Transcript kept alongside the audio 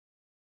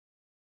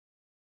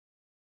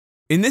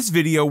In this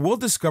video, we'll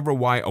discover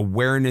why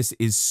awareness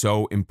is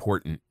so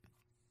important.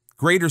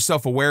 Greater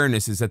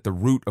self-awareness is at the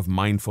root of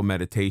mindful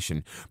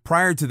meditation.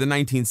 Prior to the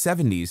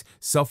 1970s,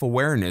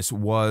 self-awareness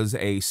was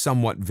a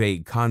somewhat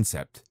vague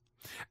concept.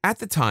 At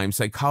the time,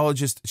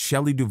 psychologists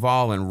Shelley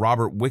Duvall and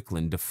Robert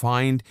Wicklund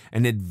defined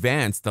and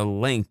advanced the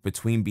link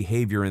between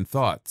behavior and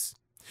thoughts.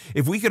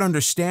 If we could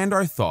understand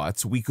our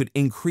thoughts, we could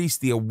increase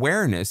the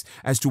awareness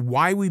as to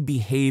why we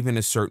behave in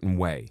a certain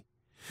way.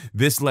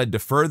 This led to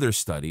further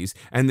studies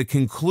and the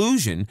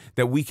conclusion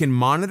that we can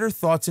monitor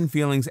thoughts and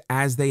feelings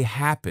as they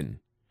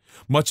happen.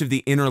 Much of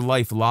the inner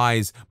life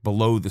lies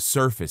below the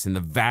surface in the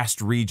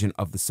vast region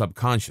of the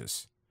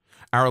subconscious.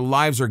 Our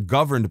lives are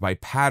governed by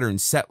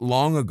patterns set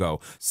long ago,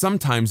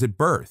 sometimes at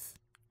birth.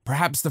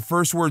 Perhaps the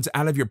first words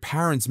out of your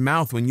parents'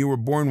 mouth when you were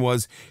born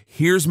was,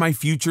 "Here's my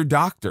future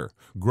doctor."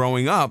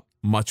 Growing up,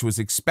 much was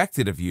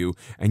expected of you,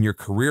 and your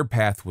career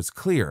path was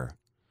clear.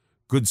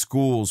 Good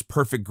schools,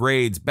 perfect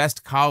grades,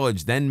 best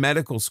college, then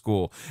medical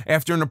school.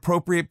 After an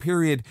appropriate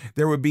period,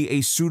 there would be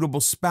a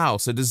suitable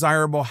spouse, a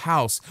desirable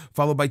house,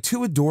 followed by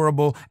 2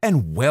 adorable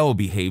and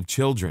well-behaved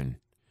children.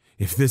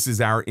 If this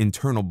is our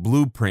internal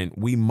blueprint,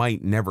 we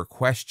might never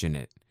question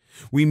it.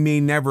 We may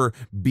never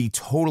be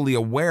totally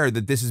aware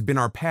that this has been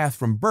our path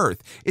from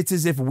birth. It's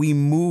as if we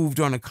moved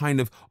on a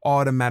kind of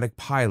automatic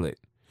pilot,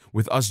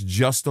 with us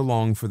just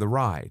along for the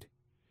ride.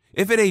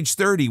 If at age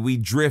 30 we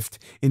drift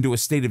into a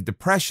state of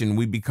depression,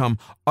 we become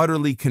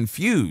utterly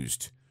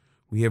confused.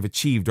 We have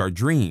achieved our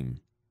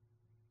dream.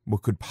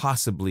 What could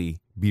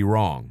possibly be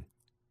wrong?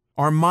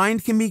 Our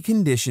mind can be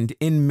conditioned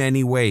in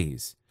many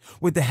ways.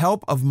 With the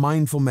help of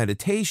mindful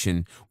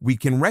meditation, we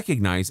can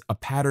recognize a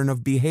pattern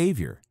of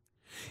behavior.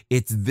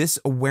 It's this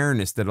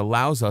awareness that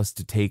allows us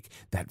to take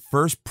that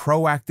first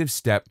proactive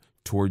step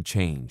toward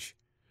change.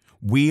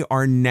 We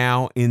are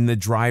now in the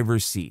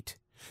driver's seat.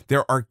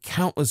 There are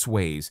countless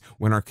ways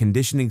when our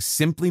conditioning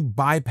simply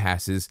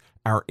bypasses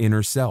our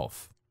inner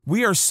self.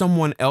 We are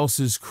someone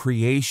else's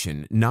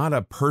creation, not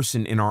a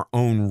person in our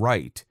own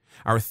right.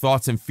 Our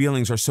thoughts and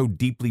feelings are so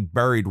deeply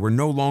buried we're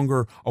no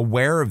longer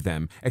aware of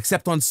them,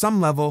 except on some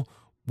level,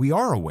 we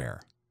are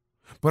aware.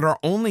 But our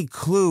only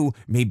clue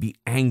may be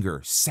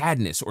anger,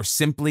 sadness, or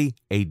simply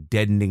a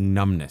deadening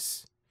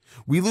numbness.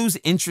 We lose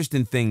interest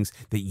in things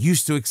that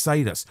used to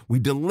excite us. We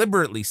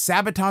deliberately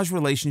sabotage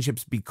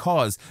relationships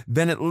because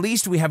then at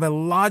least we have a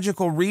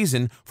logical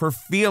reason for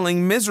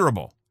feeling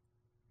miserable.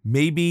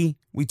 Maybe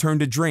we turn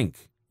to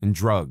drink and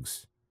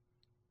drugs.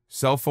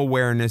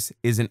 Self-awareness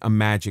isn't a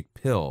magic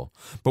pill,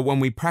 but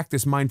when we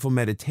practice mindful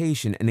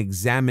meditation and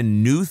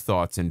examine new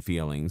thoughts and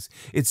feelings,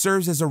 it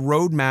serves as a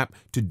roadmap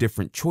to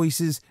different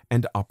choices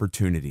and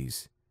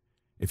opportunities.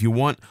 If you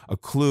want a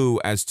clue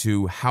as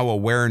to how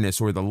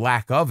awareness or the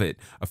lack of it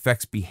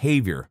affects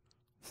behavior,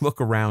 look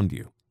around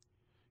you.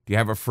 Do you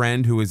have a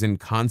friend who is in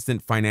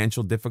constant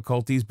financial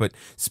difficulties but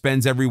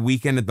spends every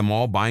weekend at the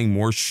mall buying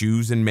more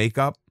shoes and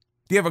makeup?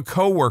 Do you have a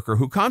coworker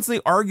who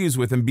constantly argues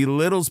with and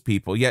belittles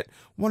people yet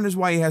wonders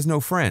why he has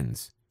no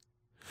friends?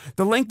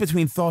 The link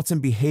between thoughts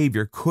and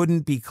behavior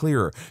couldn't be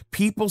clearer.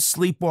 People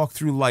sleepwalk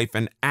through life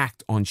and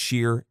act on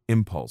sheer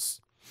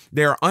impulse.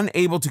 They are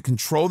unable to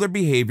control their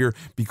behavior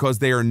because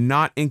they are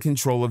not in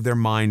control of their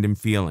mind and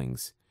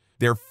feelings.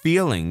 Their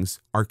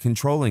feelings are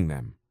controlling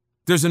them.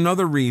 There's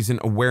another reason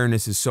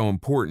awareness is so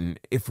important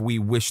if we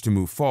wish to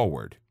move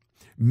forward.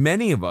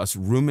 Many of us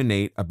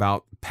ruminate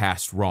about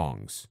past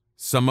wrongs.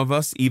 Some of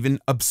us even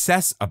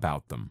obsess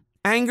about them.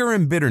 Anger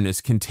and bitterness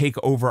can take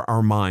over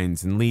our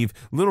minds and leave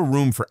little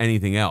room for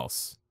anything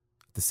else.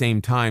 At the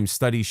same time,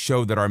 studies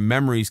show that our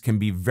memories can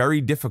be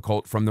very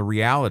difficult from the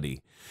reality.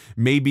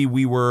 Maybe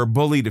we were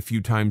bullied a few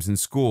times in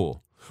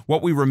school.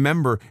 What we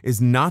remember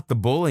is not the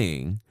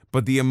bullying,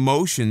 but the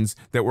emotions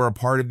that were a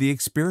part of the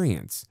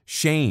experience: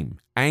 shame,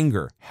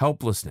 anger,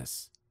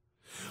 helplessness.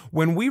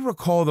 When we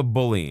recall the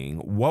bullying,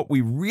 what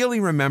we really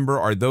remember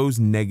are those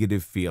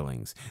negative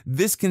feelings.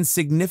 This can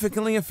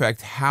significantly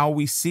affect how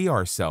we see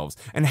ourselves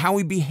and how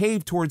we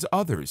behave towards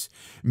others.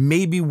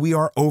 Maybe we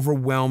are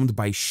overwhelmed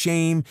by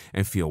shame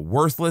and feel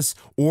worthless,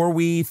 or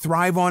we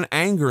thrive on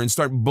anger and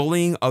start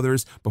bullying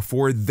others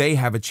before they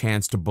have a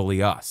chance to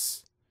bully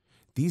us.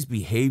 These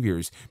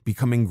behaviors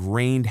become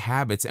ingrained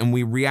habits, and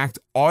we react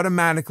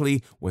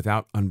automatically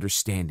without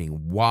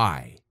understanding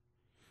why.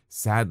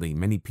 Sadly,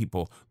 many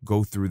people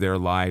go through their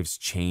lives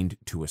chained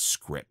to a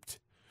script.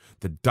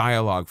 The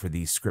dialogue for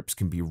these scripts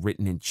can be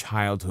written in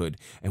childhood,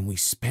 and we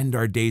spend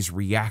our days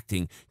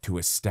reacting to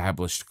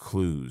established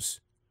clues.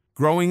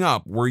 Growing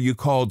up, were you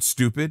called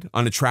stupid,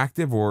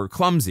 unattractive, or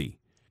clumsy?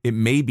 It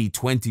may be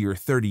 20 or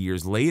 30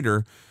 years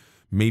later.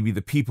 Maybe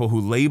the people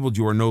who labeled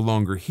you are no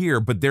longer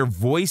here, but their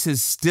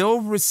voices still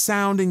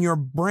resound in your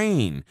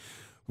brain,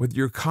 whether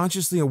you're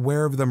consciously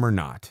aware of them or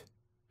not.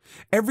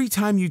 Every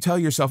time you tell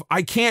yourself,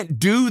 "I can't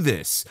do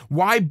this,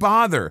 why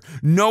bother?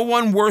 No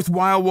one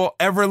worthwhile will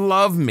ever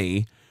love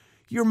me,"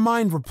 your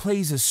mind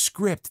replays a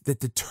script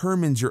that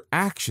determines your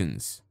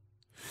actions.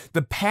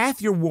 The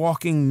path you're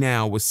walking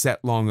now was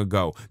set long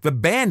ago. The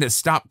band has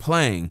stopped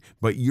playing,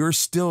 but you're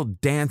still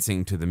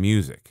dancing to the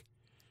music.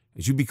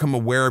 As you become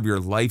aware of your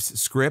life's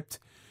script,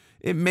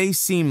 it may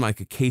seem like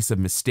a case of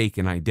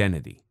mistaken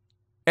identity.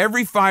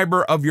 Every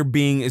fiber of your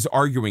being is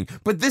arguing,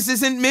 but this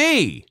isn't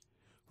me.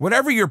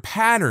 Whatever your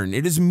pattern,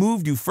 it has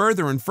moved you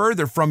further and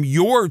further from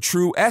your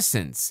true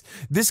essence.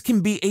 This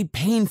can be a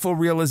painful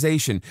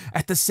realization.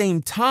 At the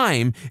same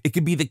time, it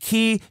can be the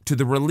key to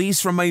the release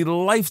from a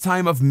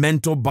lifetime of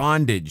mental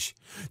bondage.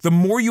 The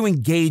more you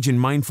engage in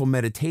mindful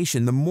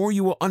meditation, the more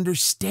you will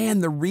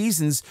understand the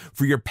reasons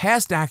for your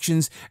past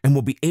actions and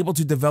will be able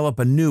to develop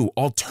a new,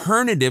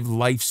 alternative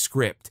life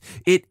script.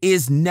 It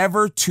is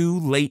never too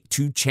late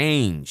to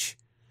change.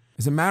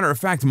 As a matter of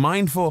fact,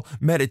 mindful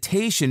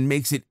meditation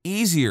makes it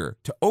easier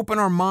to open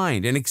our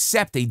mind and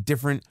accept a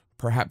different,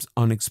 perhaps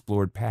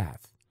unexplored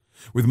path.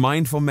 With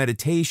mindful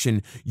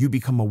meditation, you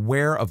become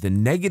aware of the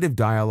negative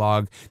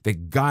dialogue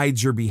that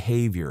guides your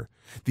behavior,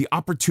 the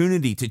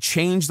opportunity to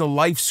change the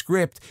life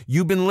script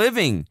you've been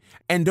living,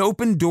 and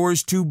open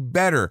doors to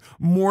better,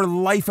 more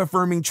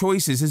life-affirming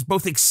choices is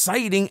both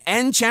exciting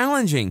and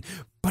challenging,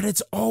 but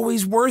it's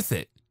always worth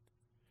it.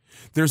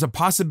 There's a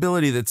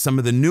possibility that some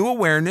of the new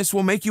awareness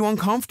will make you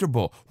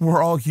uncomfortable.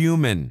 We're all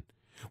human.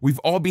 We've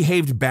all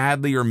behaved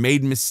badly or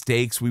made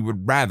mistakes we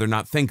would rather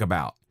not think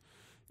about.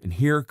 And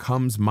here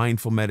comes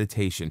mindful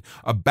meditation,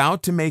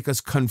 about to make us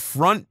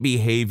confront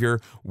behavior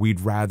we'd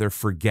rather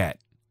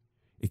forget.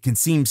 It can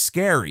seem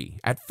scary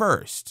at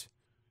first.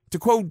 To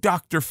quote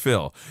Dr.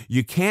 Phil,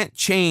 you can't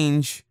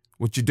change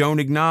what you don't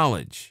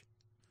acknowledge.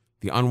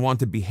 The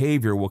unwanted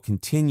behavior will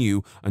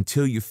continue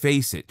until you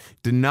face it.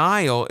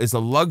 Denial is a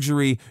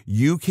luxury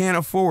you can't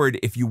afford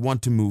if you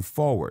want to move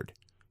forward.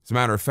 As a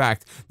matter of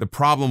fact, the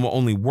problem will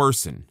only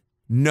worsen.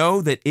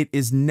 Know that it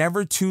is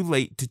never too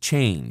late to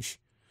change.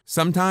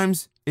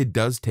 Sometimes it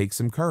does take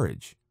some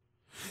courage.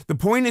 The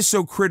point is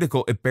so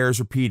critical it bears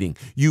repeating.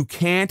 You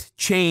can't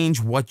change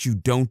what you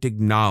don't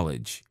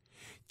acknowledge.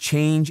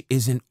 Change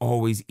isn't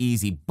always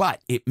easy,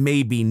 but it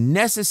may be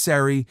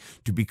necessary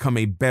to become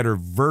a better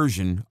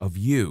version of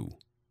you.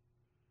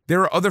 There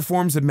are other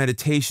forms of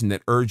meditation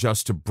that urge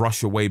us to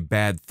brush away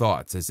bad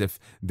thoughts as if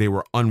they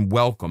were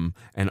unwelcome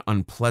and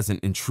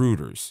unpleasant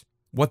intruders.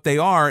 What they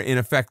are, in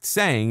effect,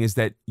 saying is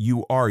that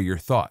you are your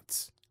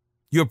thoughts.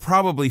 You have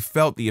probably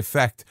felt the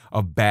effect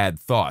of bad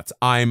thoughts.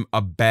 I'm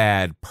a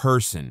bad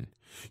person.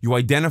 You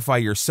identify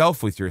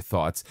yourself with your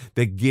thoughts.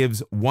 That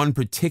gives one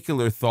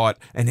particular thought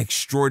an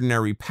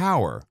extraordinary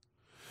power.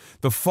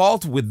 The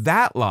fault with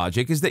that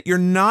logic is that you're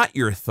not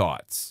your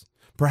thoughts.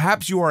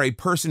 Perhaps you are a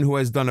person who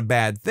has done a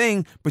bad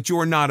thing, but you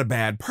are not a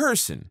bad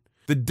person.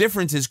 The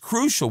difference is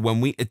crucial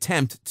when we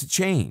attempt to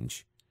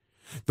change.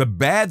 The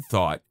bad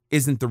thought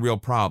isn't the real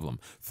problem.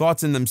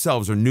 Thoughts in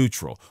themselves are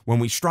neutral. When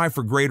we strive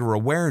for greater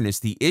awareness,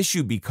 the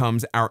issue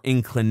becomes our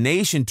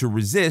inclination to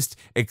resist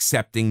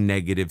accepting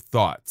negative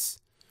thoughts.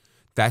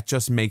 That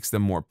just makes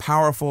them more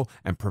powerful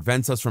and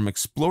prevents us from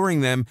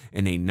exploring them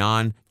in a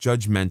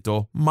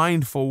non-judgmental,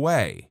 mindful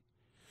way.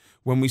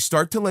 When we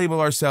start to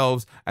label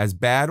ourselves as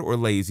bad or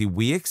lazy,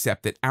 we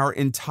accept that our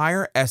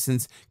entire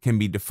essence can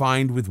be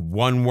defined with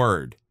one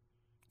word.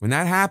 When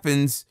that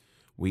happens,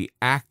 we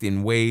act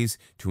in ways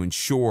to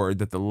ensure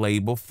that the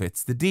label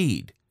fits the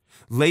deed.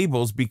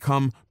 Labels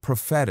become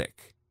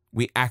prophetic.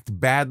 We act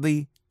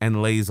badly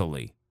and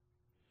lazily.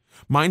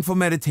 Mindful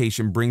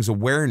meditation brings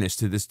awareness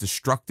to this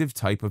destructive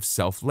type of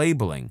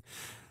self-labeling.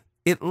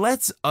 It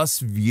lets us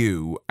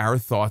view our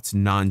thoughts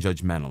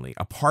non-judgmentally,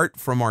 apart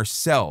from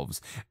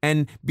ourselves,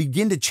 and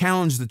begin to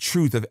challenge the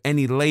truth of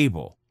any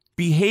label.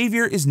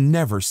 Behavior is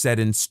never set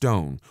in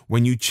stone.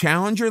 When you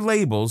challenge your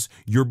labels,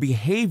 your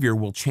behavior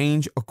will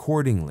change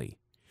accordingly.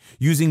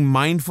 Using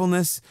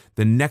mindfulness,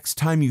 the next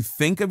time you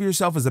think of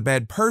yourself as a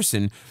bad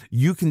person,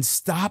 you can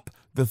stop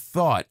the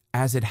thought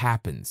as it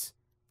happens.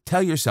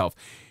 Tell yourself,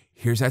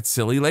 here's that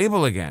silly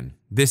label again.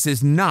 This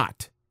is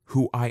not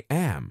who I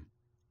am.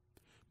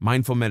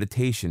 Mindful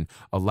meditation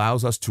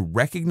allows us to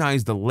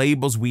recognize the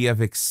labels we have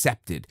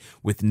accepted.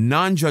 With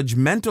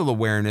non-judgmental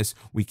awareness,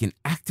 we can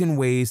act in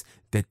ways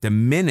that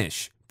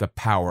diminish the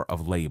power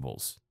of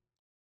labels.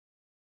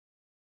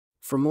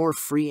 For more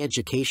free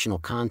educational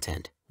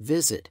content,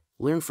 visit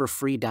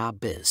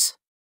learnforfree.biz.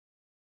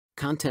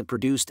 Content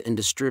produced and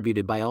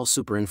distributed by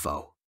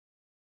AllSuperInfo.